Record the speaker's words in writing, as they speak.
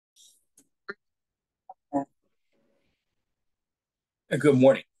And good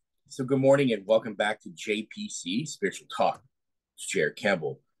morning. So, good morning and welcome back to JPC Spiritual Talk. It's Jared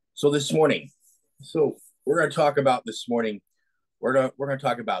Campbell. So, this morning, we're going to talk about this morning. We're going to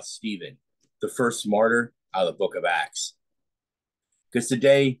talk about Stephen, the first martyr out of the Book of Acts. Because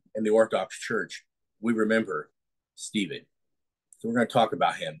today in the Orthodox Church, we remember Stephen. So, we're going to talk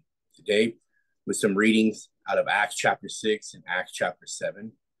about him today with some readings out of Acts chapter 6 and Acts chapter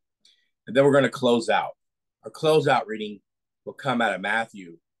 7. And then we're going to close out. Our closeout reading will come out of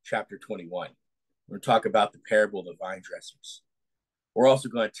Matthew chapter 21. We're going to talk about the parable of the vinedressers. We're also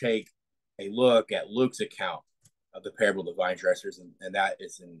going to take a look at Luke's account of the parable of the vinedressers, and that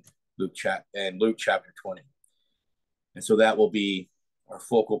is in Luke chapter 20. And so that will be our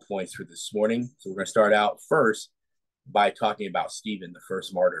focal points for this morning. So we're going to start out first by talking about Stephen, the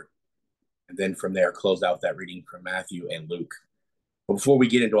first martyr, and then from there close out that reading from Matthew and Luke. But before we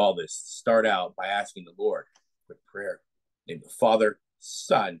get into all this, start out by asking the Lord with prayer. In the name of the Father,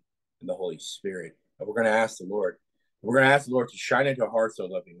 Son, and the Holy Spirit. And we're going to ask the Lord. We're going to ask the Lord to shine into our hearts, O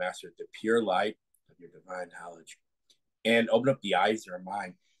loving Master, the pure light of your divine knowledge, and open up the eyes of our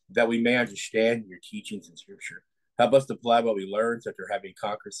mind that we may understand your teachings in Scripture. Help us to apply what we learn, so after having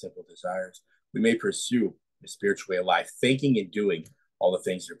conquered simple desires, we may pursue the spiritual way of life, thinking and doing all the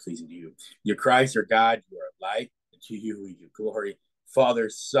things that are pleasing to you. You, Christ, our God, you are light, and to you we give glory. Father,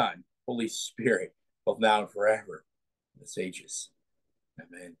 Son, Holy Spirit, both now and forever, in the sages.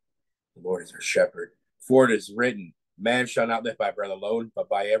 Amen. The Lord is our shepherd. For it is written, man shall not live by bread alone, but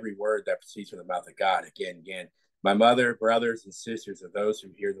by every word that proceeds from the mouth of God. Again. My mother, brothers, and sisters are those who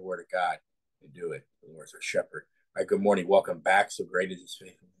hear the word of God and do it. The Lord is our shepherd. All right, good morning. Welcome back. So great is his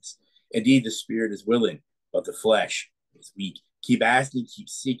faithfulness. Indeed, the spirit is willing, but the flesh is weak. Keep asking, keep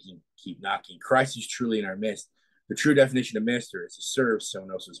seeking, keep knocking. Christ is truly in our midst. The true definition of minister is to serve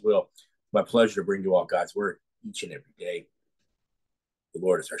someone else's will. It's my pleasure to bring you all God's word each and every day. The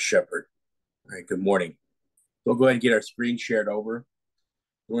Lord is our shepherd. All right, good morning. We'll go ahead and get our screen shared over.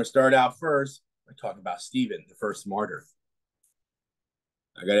 We're going to start out first by talking about Stephen, the first martyr.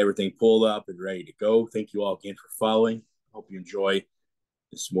 I got everything pulled up and ready to go. Thank you all again for following. I hope you enjoy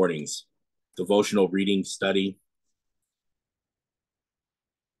this morning's devotional reading study.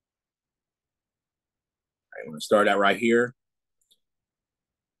 I'm going to start out right here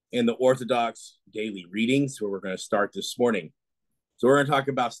in the Orthodox daily readings, where we're going to start this morning. So we're going to talk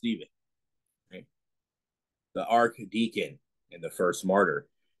about Stephen, right? The archdeacon and the first martyr.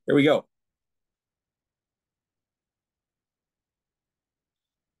 Here we go.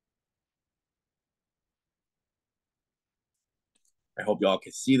 I hope y'all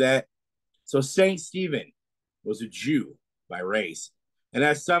can see that. So Saint Stephen was a Jew by race, and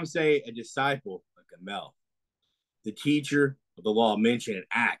as some say, a disciple of Gamaliel, the teacher of the law mentioned in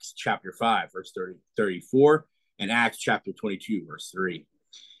Acts chapter 5, verse 34, and Acts chapter 22, verse 3.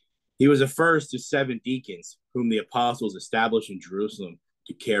 He was the first of 7 deacons whom the apostles established in Jerusalem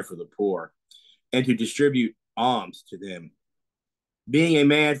to care for the poor and to distribute alms to them. Being a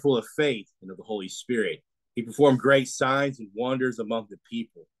man full of faith and of the Holy Spirit, he performed great signs and wonders among the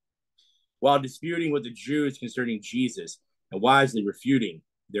people, while disputing with the Jews concerning Jesus and wisely refuting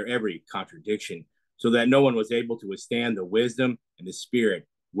their every contradiction, so that no one was able to withstand the wisdom and the spirit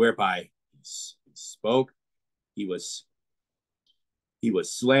whereby he spoke. He was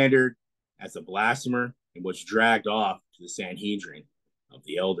slandered as a blasphemer and was dragged off to the Sanhedrin of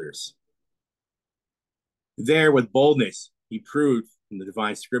the elders. There, with boldness, he proved from the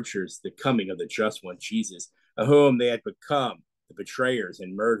divine scriptures the coming of the just one, Jesus, of whom they had become the betrayers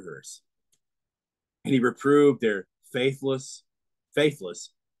and murderers. And he reproved their faithless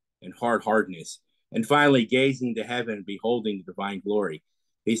and hard-heartedness. And finally, gazing to heaven and beholding the divine glory,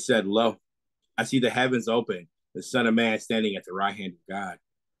 he said, Lo, I see the heavens open, the Son of Man standing at the right hand of God.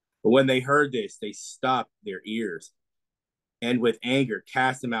 But when they heard this, they stopped their ears and with anger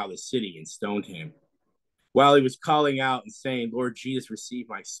cast him out of the city and stoned him. While he was calling out and saying, Lord Jesus, receive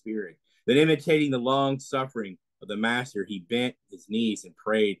my spirit. Then imitating the long suffering of the master, he bent his knees and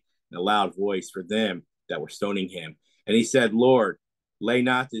prayed in a loud voice for them that were stoning him. And he said, Lord, lay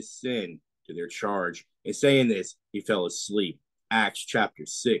not this sin to their charge. And saying this, he fell asleep. Acts chapter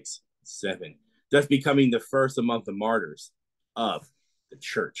 6, 7. Thus becoming the first among the martyrs of the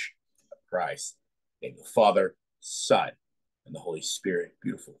Church of Christ. In the Father, Son, and the Holy Spirit.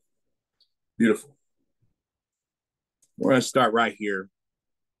 Beautiful. Beautiful. We're going to start right here.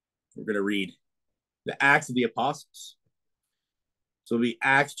 We're going to read the Acts of the Apostles. So it'll be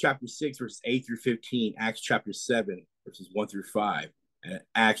Acts chapter 6, verses 8 through 15, Acts chapter 7, verses 1 through 5, and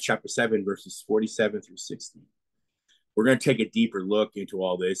Acts chapter 7, verses 47 through 60. We're going to take a deeper look into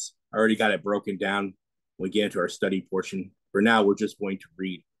all this. I already got it broken down when we get into our study portion. For now, we're just going to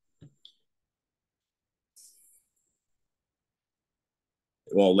read.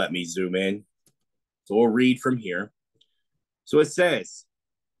 It won't let me zoom in. So we'll read from here. So it says,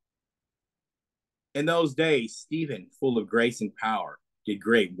 in those days, Stephen, full of grace and power, did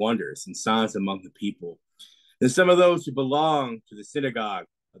great wonders and signs among the people. And some of those who belonged to the synagogue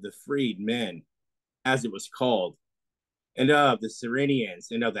of the freedmen, as it was called, and of the Cyrenians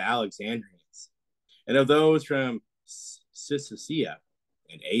and of the Alexandrians, and of those from Cilicia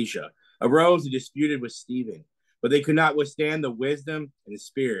and Asia, arose and disputed with Stephen, but they could not withstand the wisdom and the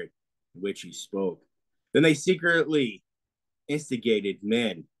spirit in which he spoke. Then they secretly instigated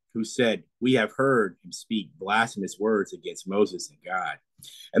men who said, we have heard him speak blasphemous words against Moses and God.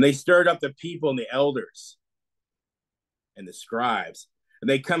 And they stirred up the people and the elders and the scribes, and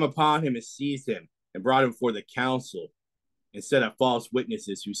they come upon him and seized him and brought him before the council and set up false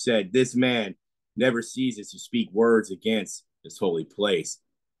witnesses who said, this man never ceases to speak words against this holy place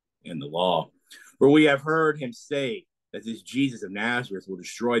and the law. For we have heard him say that this Jesus of Nazareth will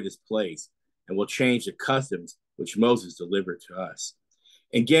destroy this place and will change the customs which Moses delivered to us.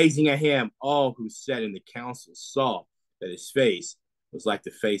 And gazing at him, all who sat in the council saw that his face was like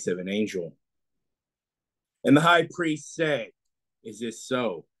the face of an angel. And the high priest said, is this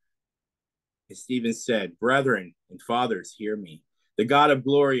so? And Stephen said, brethren and fathers, hear me. The God of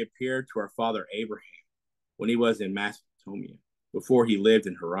glory appeared to our father Abraham when he was in Mesopotamia, before he lived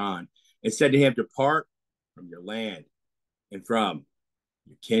in Haran, and said to him, depart from your land and from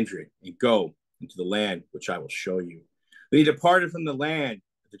your kindred, and go into the land which I will show you. But he departed from the land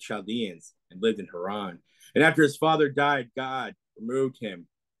of the Chaldeans and lived in Haran. And after his father died, God removed him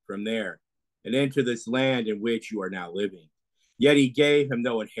from there and into this land in which you are now living. Yet he gave him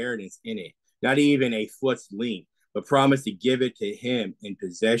no inheritance in it, not even a foot's length, but promised to give it to him in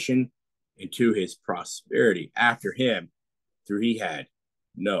possession and to his prosperity after him, through he had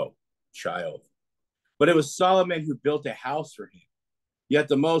no child. But it was Solomon who built a house for him. Yet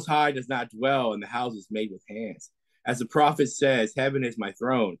the Most High does not dwell in the houses made with hands. As the prophet says, heaven is my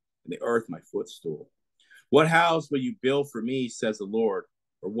throne and the earth my footstool. What house will you build for me, says the Lord,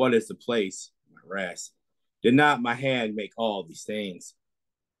 or what is the place of my rest? Did not my hand make all these things?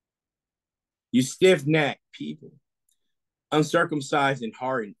 You stiff-necked people, uncircumcised in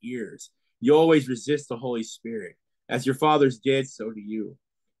heart and ears, you always resist the Holy Spirit. As your fathers did, so do you.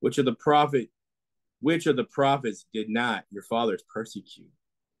 Which of the prophets did not your fathers persecute?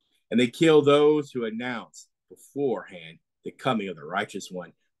 And they killed those who announced beforehand the coming of the righteous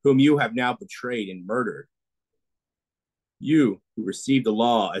one, whom you have now betrayed and murdered. You who received the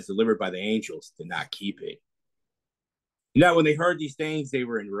law as delivered by the angels did not keep it. Now, when they heard these things, they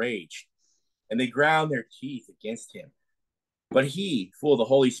were enraged, and they ground their teeth against him. But he, full of the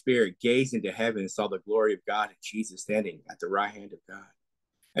Holy Spirit, gazed into heaven and saw the glory of God and Jesus standing at the right hand of God.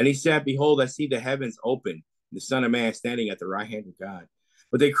 And he said, behold, I see the heavens open, and the Son of Man standing at the right hand of God.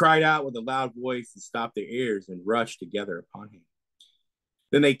 But they cried out with a loud voice and stopped their ears and rushed together upon him.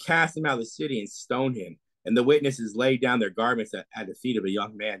 Then they cast him out of the city and stoned him. And the witnesses laid down their garments at the feet of a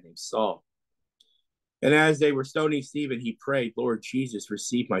young man named Saul. And as they were stoning Stephen, he prayed, Lord Jesus,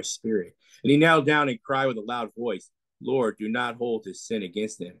 receive my spirit. And he knelt down and cried with a loud voice, Lord, do not hold this sin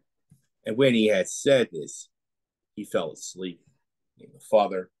against him. And when he had said this, he fell asleep. In the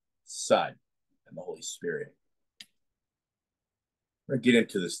Father, Son, and the Holy Spirit. We're going to get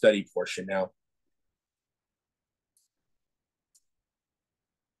into the study portion now.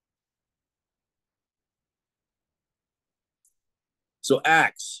 So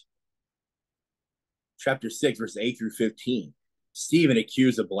Acts chapter 6, verses 8 through 15. Stephen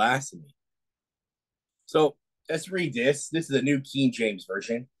accused of blasphemy. So let's read this. This is a New King James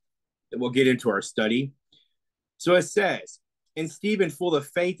Version that we'll get into our study. So it says, and Stephen, full of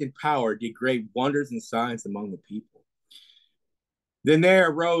faith and power, did great wonders and signs among the people. Then there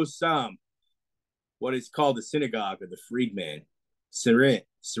arose some, what is called the synagogue of the freedmen,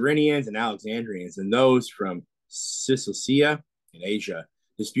 Cyrenians and Alexandrians, and those from Cilicia and Asia,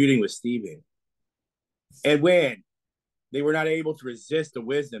 disputing with Stephen. And when they were not able to resist the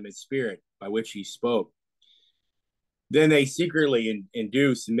wisdom and spirit by which he spoke, then they secretly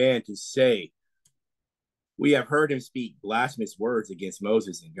induced men to say, we have heard him speak blasphemous words against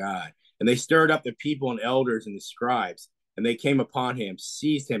Moses and God. And they stirred up the people and elders and the scribes, and they came upon him,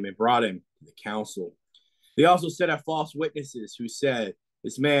 seized him, and brought him to the council. They also set up false witnesses who said,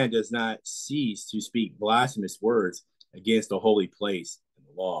 this man does not cease to speak blasphemous words against the holy place and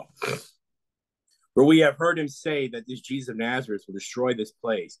the law. For we have heard him say that this Jesus of Nazareth will destroy this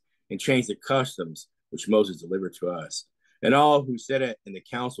place and change the customs which Moses delivered to us. And all who sat in the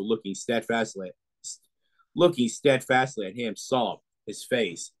council looking looking steadfastly at him, saw his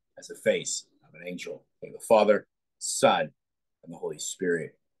face as the face of an angel. The Father, Son, and the Holy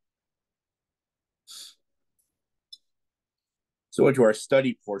Spirit. So into our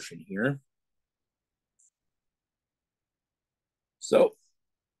study portion here. So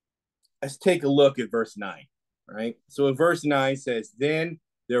let's take a look at verse 9. All right. So in verse 9 says, then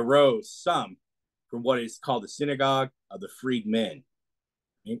there rose some from what is called the synagogue of the freedmen,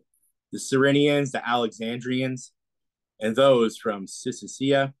 right? The Cyrenians, the Alexandrians, and those from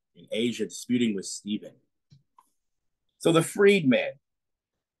Cilicia in Asia disputing with Stephen. So the freedmen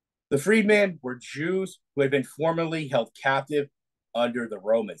were Jews who had been formerly held captive under the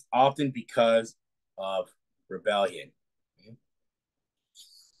Romans, often because of rebellion.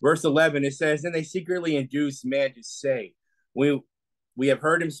 Verse 11, it says, then they secretly induced men to say, we have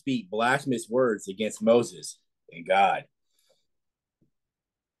heard him speak blasphemous words against Moses and God.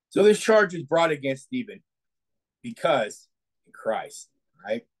 So this charge is brought against Stephen because in Christ,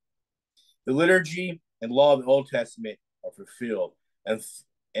 right? The liturgy and law of the Old Testament are fulfilled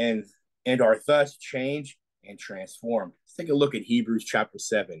and are thus changed and transformed. Let's take a look at Hebrews chapter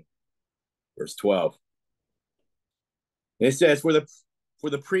 7, verse 12. It says, for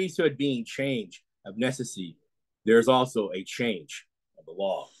the priesthood being changed of necessity, there is also a change of the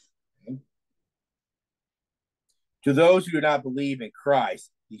law. Okay? To those who do not believe in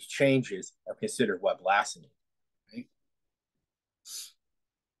Christ, these changes are considered what? Blasphemy. Right?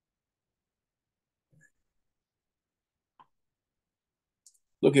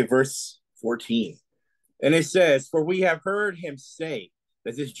 Look at verse 14. And it says, for we have heard him say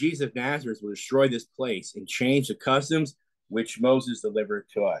that this Jesus of Nazareth will destroy this place and change the customs which Moses delivered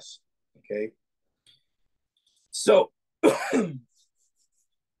to us. Okay. So,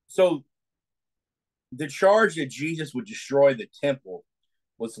 so the charge that Jesus would destroy the temple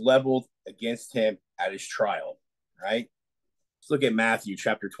was leveled against him at his trial, right? Let's look at Matthew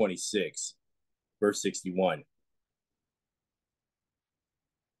chapter 26, verse 61.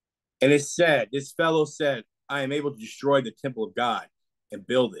 And it said, this fellow said, I am able to destroy the temple of God and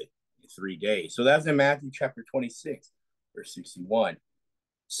build it in 3 days. So that's in Matthew chapter 26, verse 61.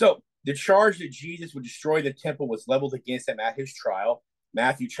 So the charge that Jesus would destroy the temple was leveled against him at his trial,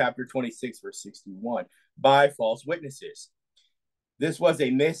 Matthew chapter 26, verse 61, by false witnesses. This was a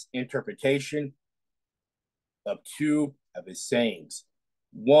misinterpretation of two of his sayings.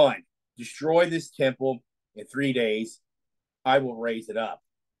 One, destroy this temple in 3 days, I will raise it up.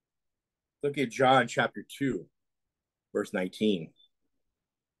 Look at John chapter 2, verse 19.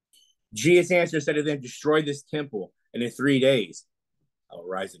 Jesus answered and said to them, destroy this temple, and in 3 days I'll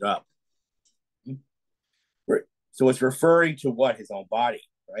rise it up. So it's referring to what? His own body,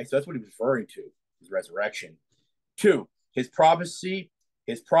 right? So that's what he's referring to, his resurrection. 2, his prophecy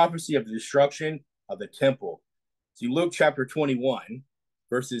of the destruction of the temple. See, Luke chapter 21,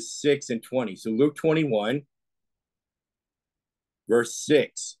 verses 6 and 20. So Luke 21, verse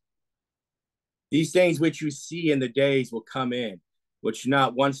 6. These things which you see in the days will come in, which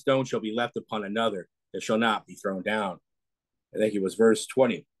not one stone shall be left upon another that shall not be thrown down. I think it was verse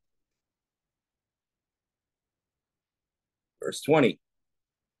 20. Verse 20.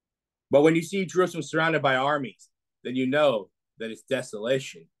 But when you see Jerusalem surrounded by armies, then you know that its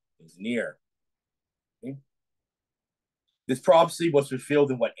desolation is near. Okay? This prophecy was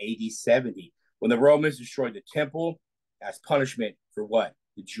fulfilled in what? AD 70, when the Romans destroyed the temple as punishment for what?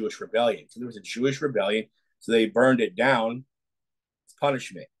 The Jewish rebellion. So there was a Jewish rebellion, so they burned it down as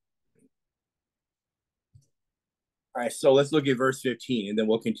punishment. All right, so let's look at verse 15, and then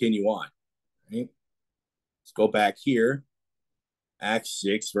we'll continue on. Right? Let's go back here. Acts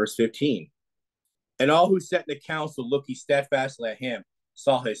 6, verse 15. And all who sat in the council, looking steadfastly at him,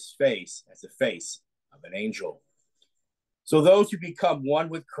 saw his face as the face of an angel. So those who become one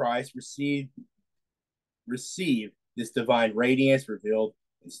with Christ receive this divine radiance revealed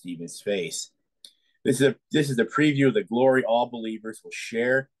in Stephen's face. This is a preview of the glory all believers will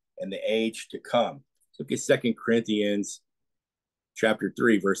share in the age to come. Look at 2 Corinthians chapter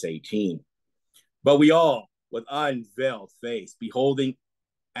 3, verse 18. But we all, with unveiled face, beholding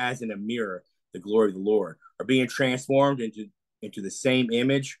as in a mirror the glory of the Lord, are being transformed into the same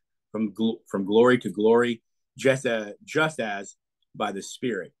image from glory to glory, just as by the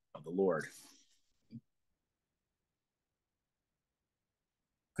Spirit of the Lord.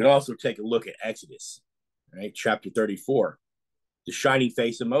 Could also take a look at Exodus, right? Chapter 34, the shining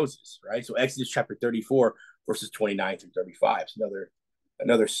face of Moses, right? So Exodus chapter 34, verses 29 through 35. It's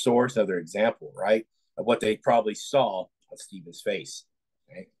another source, another example, right, of what they probably saw on Stephen's face.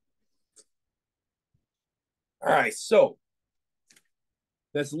 Right? All right, so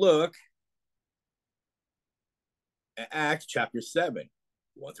let's look Acts chapter 7,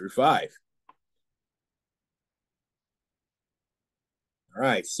 1 through 5. All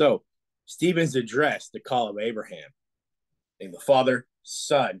right, so Stephen's addressed the call of Abraham, in the Father,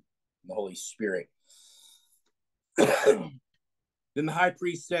 Son, and the Holy Spirit. Then the high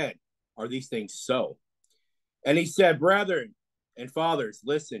priest said, "Are these things so?" And he said, "Brethren and fathers,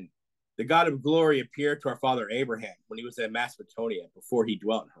 listen. The God of glory appeared to our father Abraham when he was in Mesopotamia before he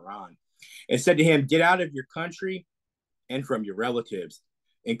dwelt in Haran, and said to him, 'Get out of your country and from your relatives,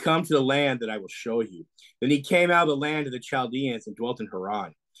 and come to the land that I will show you.' Then he came out of the land of the Chaldeans and dwelt in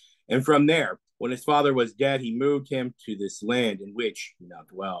Haran. And from there, when his father was dead, he moved him to this land in which he now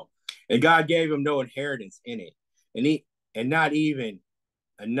dwell. And God gave him no inheritance in it, and not even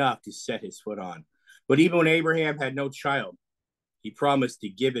enough to set his foot on. But even when Abraham had no child, he promised to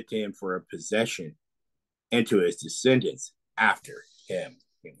give it to him for a possession and to his descendants after him,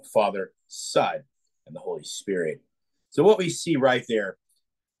 being the Father, Son, and the Holy Spirit." So what we see right there,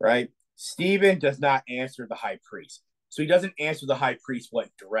 right? Stephen does not answer the high priest. So he doesn't answer the high priest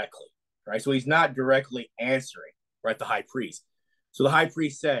what directly, right? So he's not directly answering, right, the high priest. So the high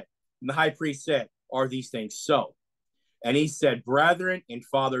priest said, "Are these things so?" And he said, "Brethren and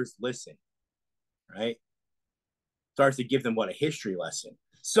fathers, listen," right? Starts to give them a history lesson.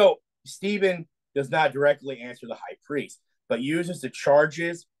 So Stephen does not directly answer the high priest, but uses the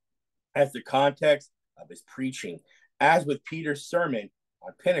charges as the context of his preaching. As with Peter's sermon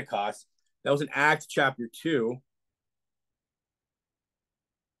on Pentecost, that was in Acts chapter 2.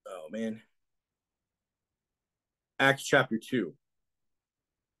 Oh, man. Acts chapter 2.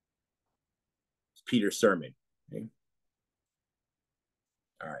 It's Peter's sermon. Okay.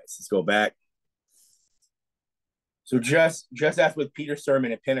 All right, so let's go back. So just as with Peter's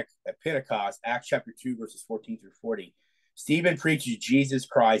sermon at Pentecost, Acts chapter 2, verses 14 through 40, Stephen preaches Jesus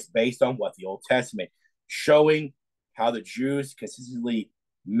Christ based on what the Old Testament, showing how the Jews consistently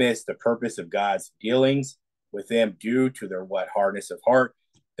missed the purpose of God's dealings with them due to their hardness of heart.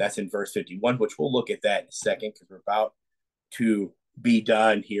 That's in verse 51, which we'll look at that in a second because we're about to be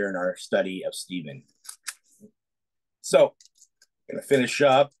done here in our study of Stephen. So I'm going to finish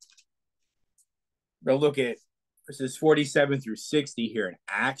up. We're going to look at verses 47 through 60 here in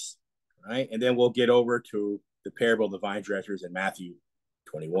Acts, right? And then we'll get over to the parable of the vinedressers in Matthew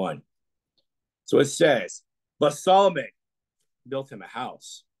 21. So it says, "But Solomon built him a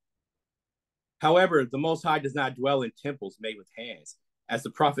house. However, the Most High does not dwell in temples made with hands. As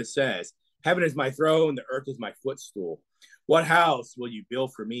the prophet says, 'Heaven is my throne, the earth is my footstool. What house will you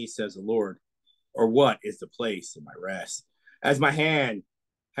build for me, says the Lord? Or what is the place of my rest? Has my hand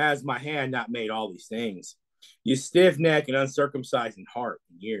not made all these things? You stiff-necked and uncircumcised in heart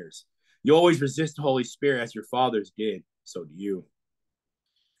and ears. You always resist the Holy Spirit as your fathers did, so do you.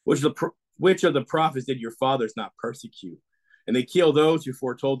 Which of the prophets did your fathers not persecute? And they killed those who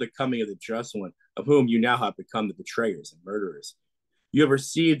foretold the coming of the just one, of whom you now have become the betrayers and murderers. You have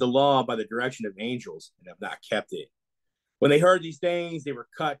received the law by the direction of angels and have not kept it. When they heard these things, they were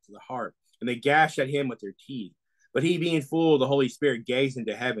cut to the heart, and they gashed at him with their teeth. But he, being full of the Holy Spirit, gazed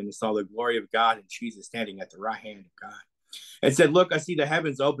into heaven and saw the glory of God and Jesus standing at the right hand of God, and said, 'Look, I see the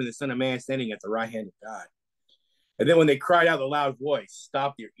heavens open, the Son of Man standing at the right hand of God.' And then when they cried out with a loud voice,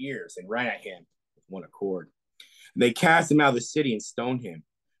 stopped their ears and ran at him with one accord. And they cast him out of the city and stoned him.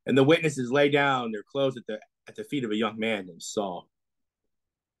 And the witnesses lay down their clothes at the feet of a young man named Saul.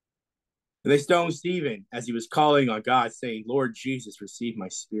 And they stoned Stephen as he was calling on God, saying, 'Lord Jesus, receive my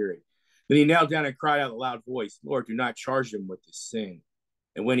spirit.' Then he knelt down and cried out with a loud voice, 'Lord, do not charge them with this sin.'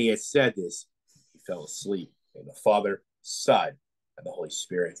 And when he had said this, he fell asleep. In the Father, Son, and the Holy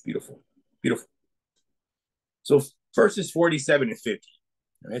Spirit. It's beautiful. Beautiful. So verses 47 and 50.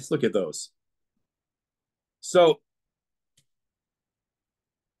 All right, let's look at those. So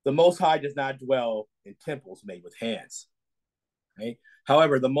the Most High does not dwell in temples made with hands. Right?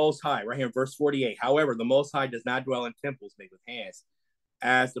 However, the Most High, right here in verse 48, however, the Most High does not dwell in temples made with hands,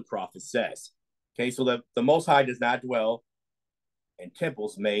 as the prophet says. Okay, so the Most High does not dwell in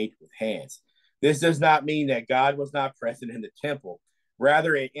temples made with hands. This does not mean that God was not present in the temple.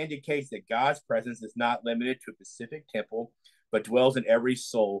 Rather, it indicates that God's presence is not limited to a specific temple, but dwells in every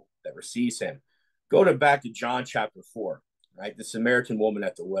soul that receives him. Go back to John chapter 4, right? The Samaritan woman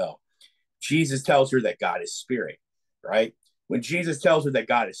at the well. Jesus tells her that God is spirit, right? When Jesus tells her that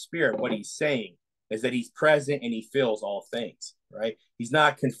God is spirit, what he's saying is that he's present and he fills all things, right? He's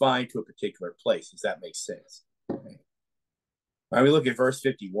not confined to a particular place. Does that make sense? Okay. All right, we look at verse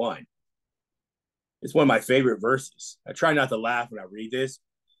 51. It's one of my favorite verses. I try not to laugh when I read this.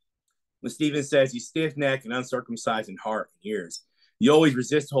 When Stephen says, "You stiff-necked and uncircumcised in heart and ears, you always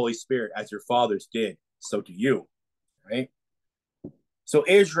resist the Holy Spirit as your fathers did, so do you." right? So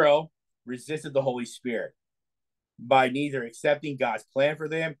Israel resisted the Holy Spirit by neither accepting God's plan for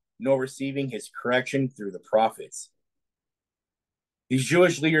them nor receiving his correction through the prophets. These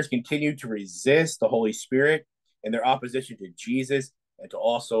Jewish leaders continued to resist the Holy Spirit in their opposition to Jesus and to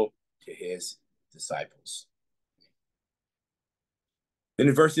also to his disciples. Then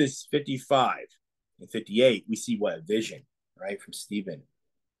in verses 55 and 58, we see what a vision, right, from Stephen.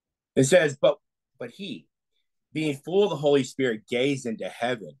 It says, but he, being full of the Holy Spirit, gazed into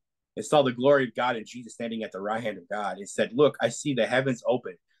heaven and saw the glory of God and Jesus standing at the right hand of God and said, look, I see the heavens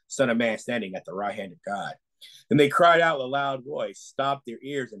open, Son of Man standing at the right hand of God. And they cried out with a loud voice, stopped their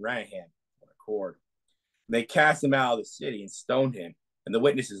ears, and ran at him on a cord. And they cast him out of the city and stoned him. And the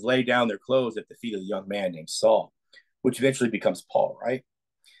witnesses laid down their clothes at the feet of the young man named Saul, which eventually becomes Paul, right?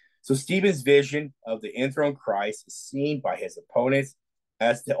 So Stephen's vision of the enthroned Christ is seen by his opponents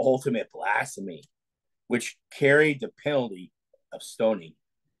as the ultimate blasphemy, which carried the penalty of stoning.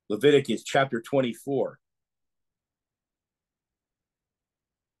 Leviticus chapter 24.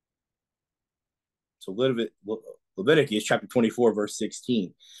 So Leviticus chapter 24, verse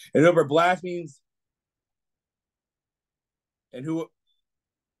 16. And whoever blasphemes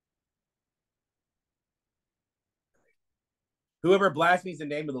whoever blasphemes the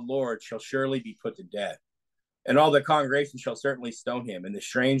name of the Lord shall surely be put to death. And all the congregation shall certainly stone him, and the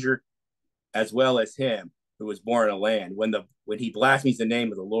stranger as well as him who was born in a land. When he blasphemes the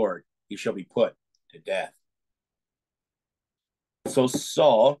name of the Lord, he shall be put to death. So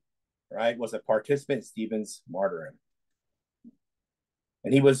Saul, right, was a participant in Stephen's martyrdom.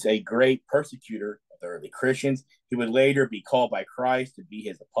 And he was a great persecutor of the early Christians. He would later be called by Christ to be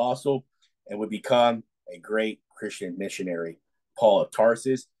his apostle and would become a great Christian missionary, Paul of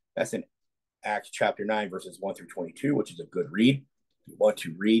Tarsus. That's in Acts chapter 9, verses 1 through 22, which is a good read. You want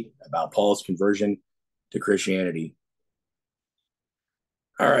to read about Paul's conversion to Christianity.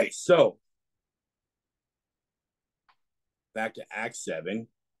 All right, so back to Acts 7,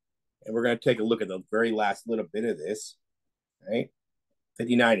 and we're going to take a look at the very last little bit of this, right?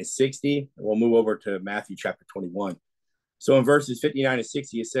 59 and 60, and we'll move over to Matthew chapter 21. So in verses 59 and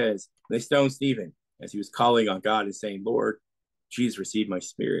 60, it says, they stoned Stephen as he was calling on God and saying, Lord, Jesus, receive my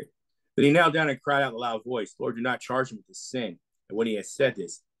spirit. But he knelt down and cried out in a loud voice, Lord, do not charge him with this sin. And when he had said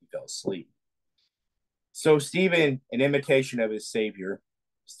this, he fell asleep. So Stephen, in imitation of his Savior,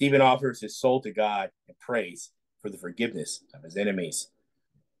 Stephen offers his soul to God and prays for the forgiveness of his enemies.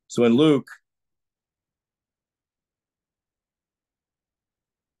 So in Luke,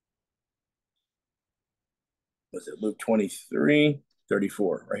 was it Luke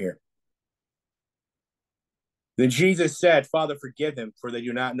 23:34, right here. Then Jesus said, Father, forgive them, for they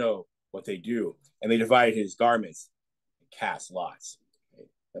do not know what they do. And they divided his garments and cast lots.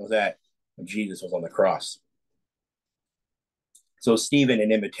 That was that when Jesus was on the cross. So Stephen,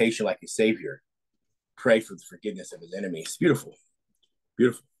 in imitation like his Savior, prayed for the forgiveness of his enemies. Beautiful.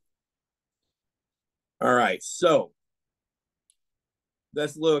 Beautiful. All right, so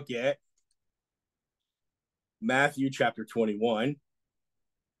let's look at Matthew chapter 21.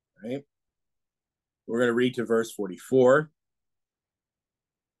 Right? We're going to read to verse 44.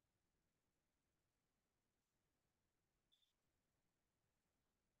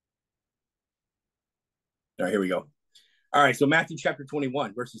 All right, here we go. All right, so Matthew chapter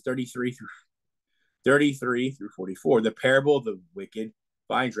 21, verses 33 through 44, the parable of the wicked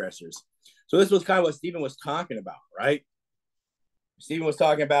vine dressers. So this was kind of what Stephen was talking about, right? Stephen was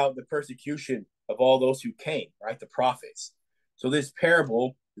talking about the persecution of all those who came, right? The prophets. So this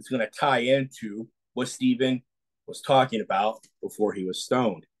parable is going to tie into what Stephen was talking about before he was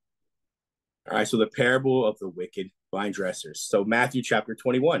stoned. All right, so the parable of the wicked vine dressers. So Matthew chapter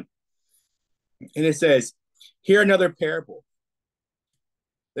 21. And it says, hear another parable.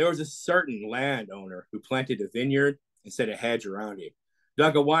 There was a certain landowner who planted a vineyard and set a hedge around it,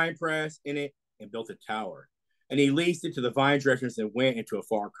 dug a wine press in it, and built a tower. And he leased it to the vine dressers and went into a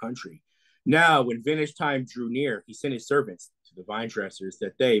far country. Now, when vintage time drew near, he sent his servants to the vine dressers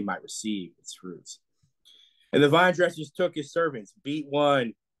that they might receive its fruits. And the vine dressers took his servants, beat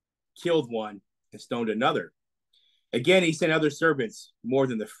one, killed one, and stoned another. Again, he sent other servants more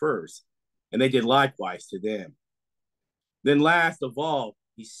than the first, and they did likewise to them. Then last of all,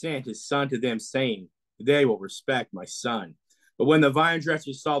 he sent his son to them, saying, they will respect my son. But when the vine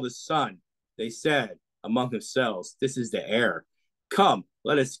dressers saw the son, they said among themselves, this is the heir. Come,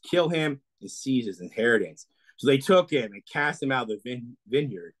 let us kill him and seize his inheritance. So they took him and cast him out of the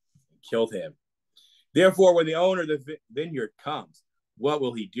vineyard and killed him. Therefore, when the owner of the vineyard comes, what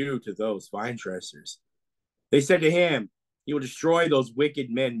will he do to those vine dressers? They said to him, he will destroy those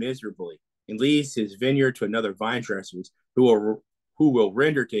wicked men miserably. and leaves his vineyard to another vine dressers who will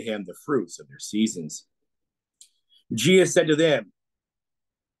render to him the fruits of their seasons. Jesus said to them,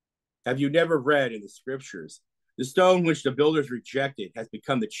 have you never read in the scriptures, the stone which the builders rejected has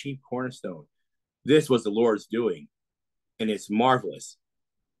become the chief cornerstone? This was the Lord's doing, and it's marvelous.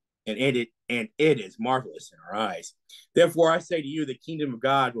 And it is marvelous in our eyes. Therefore, I say to you, the kingdom of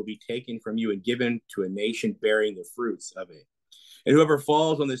God will be taken from you and given to a nation bearing the fruits of it. And whoever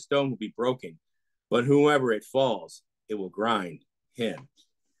falls on this stone will be broken, but whoever it falls, it will grind him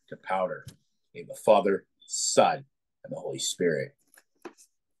to powder. In the Father, Son, and the Holy Spirit.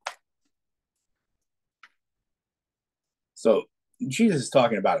 So Jesus is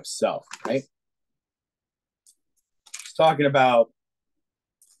talking about himself, right? He's talking about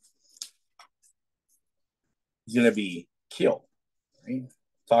he's going to be killed, right?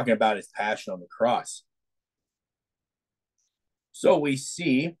 Talking about his passion on the cross. So we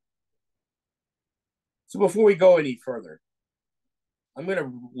see, so before we go any further, I'm going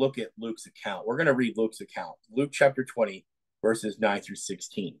to look at Luke's account. We're going to read Luke's account, Luke chapter 20, verses 9 through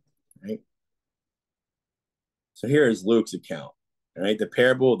 16, right? So here is Luke's account, right? The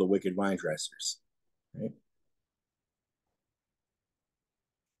parable of the wicked vine dressers, right?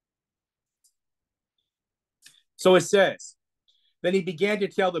 So it says, then he began to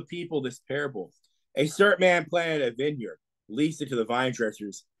tell the people this parable. A certain man planted a vineyard, leased it to the vine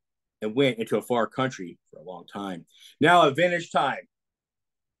dressers, and went into a far country for a long time. Now at vintage time.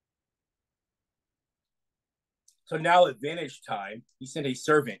 So now at vintage time, he sent a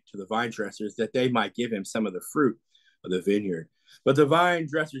servant to the vine dressers that they might give him some of the fruit of the vineyard. But the vine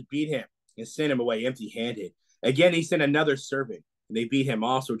dressers beat him and sent him away empty-handed. Again, he sent another servant, and they beat him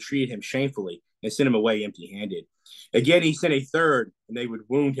also, treated him shamefully, and sent him away empty-handed. Again, he sent a third, and they would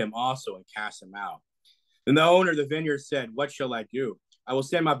wound him also and cast him out. Then the owner of the vineyard said, what shall I do? I will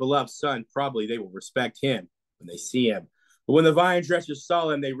send my beloved son. Probably they will respect him when they see him. But when the vine dressers saw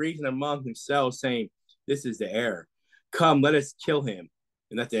him, they reasoned among themselves, saying, this is the heir. Come, let us kill him,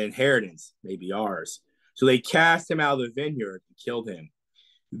 and that the inheritance may be ours. So they cast him out of the vineyard and killed him.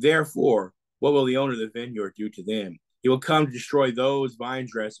 Therefore, what will the owner of the vineyard do to them? He will come to destroy those vine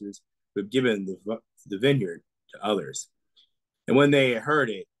dressers who have given the vineyard to others. And when they heard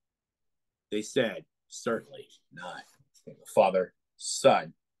it, they said, certainly not. In the Father,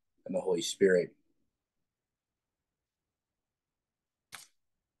 Son, and the Holy Spirit.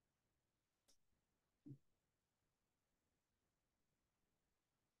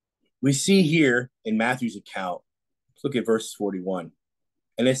 We see here in Matthew's account, let's look at verse 41.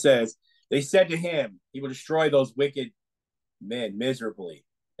 And it says, they said to him, he will destroy those wicked men miserably,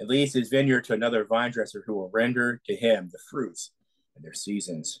 and leads his vineyard to another vine dresser who will render to him the fruits in their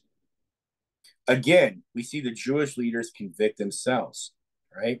seasons. Again, we see the Jewish leaders convict themselves,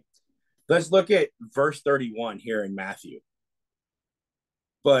 right? Let's look at verse 31 here in Matthew.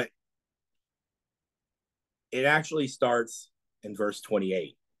 But it actually starts in verse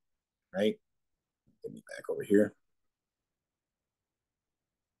 28, right? Get me back over here.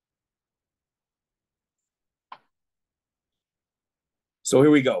 So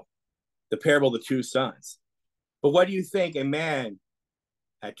here we go. The parable of the two sons. But what do you think? A man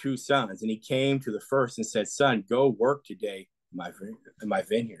had two sons, and he came to the first and said, son, go work today in my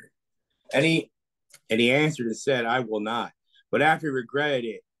vineyard. And he answered and said, I will not. But after he regretted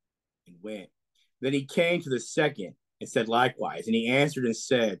it and went. Then he came to the second and said likewise. And he answered and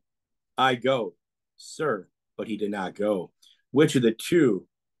said, I go, sir. But he did not go. Which of the two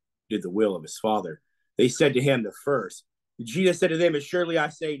did the will of his father? They said to him, the first. Jesus said to them, surely I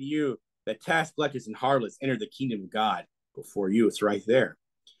say to you, that tax collectors and harlots enter the kingdom of God before you. It's right there.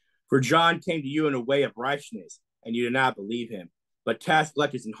 For John came to you in a way of righteousness, and you did not believe him. But tax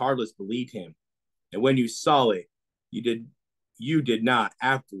collectors and harlots believed him. And when you saw it, you did not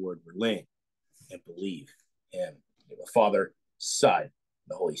afterward relent and believe him. The Father, Son,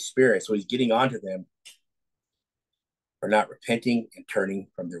 the Holy Spirit. So he's getting on to them for not repenting and turning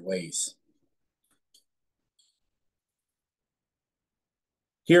from their ways.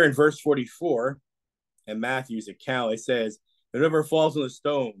 Here in verse 44 in Matthew's account, it says, whoever falls on the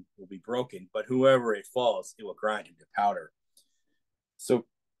stone will be broken, but whoever it falls, it will grind him to powder. So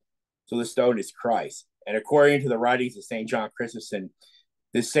the stone is Christ. And according to the writings of St. John Chrysostom,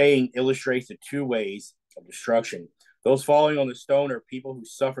 this saying illustrates the two ways of destruction. Those falling on the stone are people who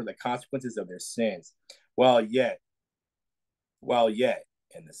suffer the consequences of their sins while yet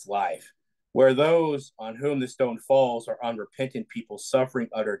in this life. Where those on whom the stone falls are unrepentant people suffering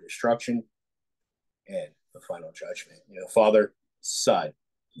utter destruction and the final judgment. Father, Son,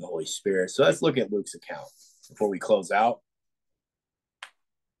 and the Holy Spirit. So let's look at Luke's account before we close out.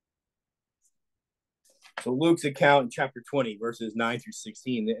 So Luke's account in chapter 20, verses 9 through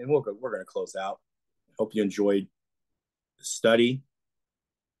 16, and we're going to close out. Hope you enjoyed the study.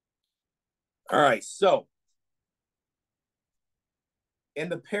 All right, so in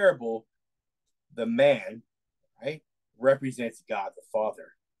the parable, the man, right, represents God the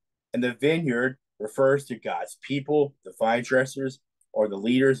Father. And the vineyard refers to God's people, the vine dressers, or the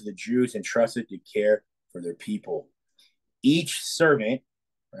leaders of the Jews entrusted to care for their people. Each servant,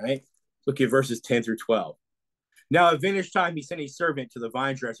 right, look at verses 10 through 12. Now at vintage time, he sent a servant to the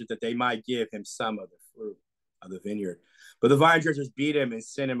vine dressers that they might give him some of the fruit of the vineyard. But the vine dressers beat him and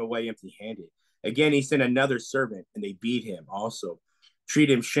sent him away empty-handed. Again, he sent another servant, and they beat him also,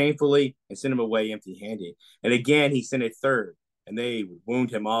 treated him shamefully, and sent him away empty-handed. And again, he sent a third, and they would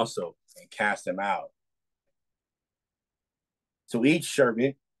wound him also and cast him out. So each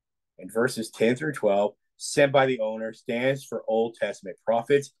servant, in verses 10 through 12, sent by the owner, stands for Old Testament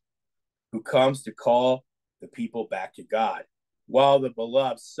prophets who comes to call the people back to God. While the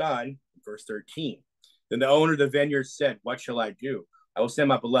beloved son, verse 13, then the owner of the vineyard said, what shall I do? I will send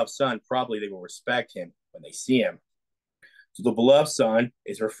my beloved son. Probably they will respect him when they see him. So the beloved son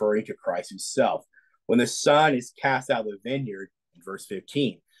is referring to Christ himself. When the son is cast out of the vineyard, in verse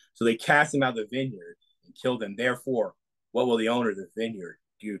 15, so they cast him out of the vineyard and killed him. Therefore, what will the owner of the vineyard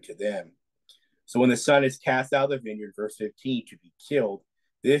do to them? So when the son is cast out of the vineyard, verse 15, to be killed,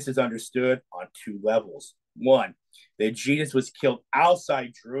 this is understood on two levels. One, that Jesus was killed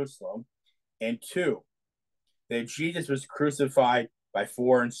outside Jerusalem. And two, that Jesus was crucified by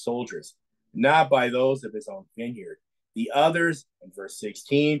foreign soldiers, not by those of his own vineyard. The others, in verse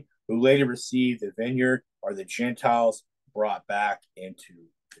 16, who later received the vineyard are the Gentiles brought back into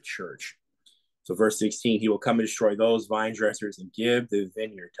the church. So verse 16, he will come and destroy those vine dressers and give the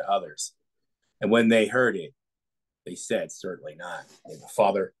vineyard to others. And when they heard it, they said, certainly not. In the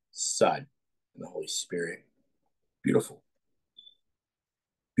Father, Son, and the Holy Spirit. Beautiful.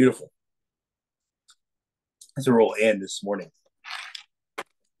 Beautiful. That's where we'll end this morning. Thank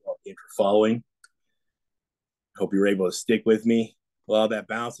you for following. Hope you were able to stick with me. A lot of that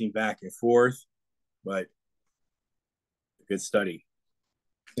bouncing back and forth, but a good study.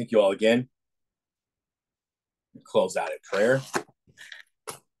 Thank you all again. We'll close out in prayer.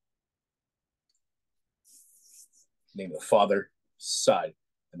 In the name of the Father, Son,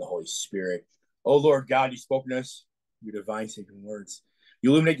 and the Holy Spirit. Oh Lord God, you spoke to us your divine saving words.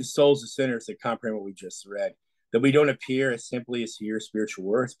 You illuminate the souls of sinners that comprehend what we just read, that we don't appear as simply as hearers spiritual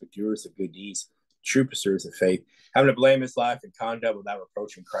words, but doers of good deeds, true pursuers of faith, having a blameless life and conduct without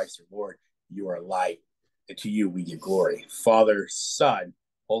reproach in Christ our Lord. You are light, and to you we give glory. Father, Son,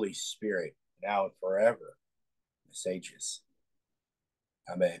 Holy Spirit, now and forever, in the ages.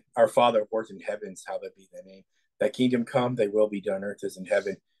 Amen. Our Father, who art in heavens, hallowed be thy name. Thy kingdom come, thy will be done on earth as in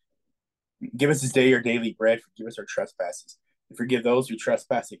heaven. Give us this day our daily bread. Forgive us our trespasses, and forgive those who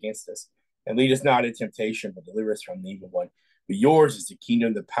trespass against us. And lead us not into temptation, but deliver us from the evil one. But yours is the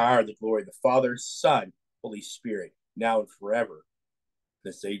kingdom, the power, the glory, the Father, Son, Holy Spirit, now and forever,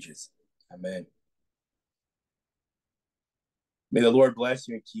 in the ages. Amen. May the Lord bless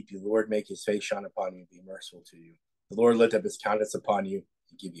you and keep you. The Lord make his face shine upon you and be merciful to you. The Lord lift up his countenance upon you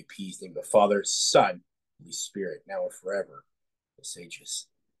and give you peace. In the name of the Father, Son, Holy Spirit, now and forever, in the ages.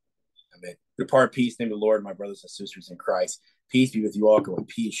 Amen. Depart peace, name of the Lord, my brothers and sisters in Christ. Peace be with you all. Go in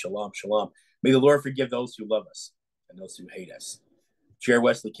peace. Shalom, shalom. May the Lord forgive those who love us and those who hate us. Chair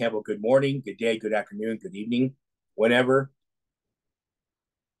Wesley Campbell, good morning, good day, good afternoon, good evening, whenever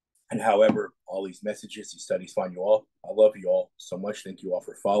and however all these messages, these studies find you all. I love you all so much. Thank you all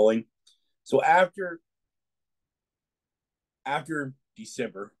for following. So after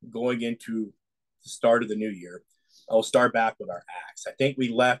December, going into the start of the new year, I'll start back with our Acts. I think we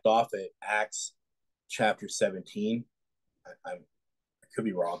left off at Acts chapter 17. I could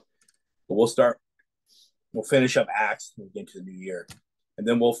be wrong, but we'll finish up Acts and get into the new year. And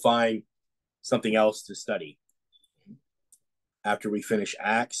then we'll find something else to study. After we finish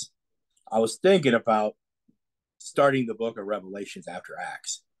Acts, I was thinking about starting the book of Revelations after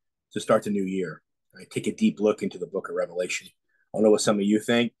Acts to start the new year. Right? Take a deep look into the book of Revelation. I don't know what some of you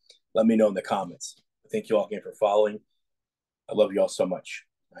think. Let me know in the comments. Thank you all again for following. I love you all so much.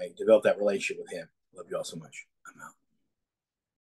 I developed that relationship with him. I love you all so much. I'm out.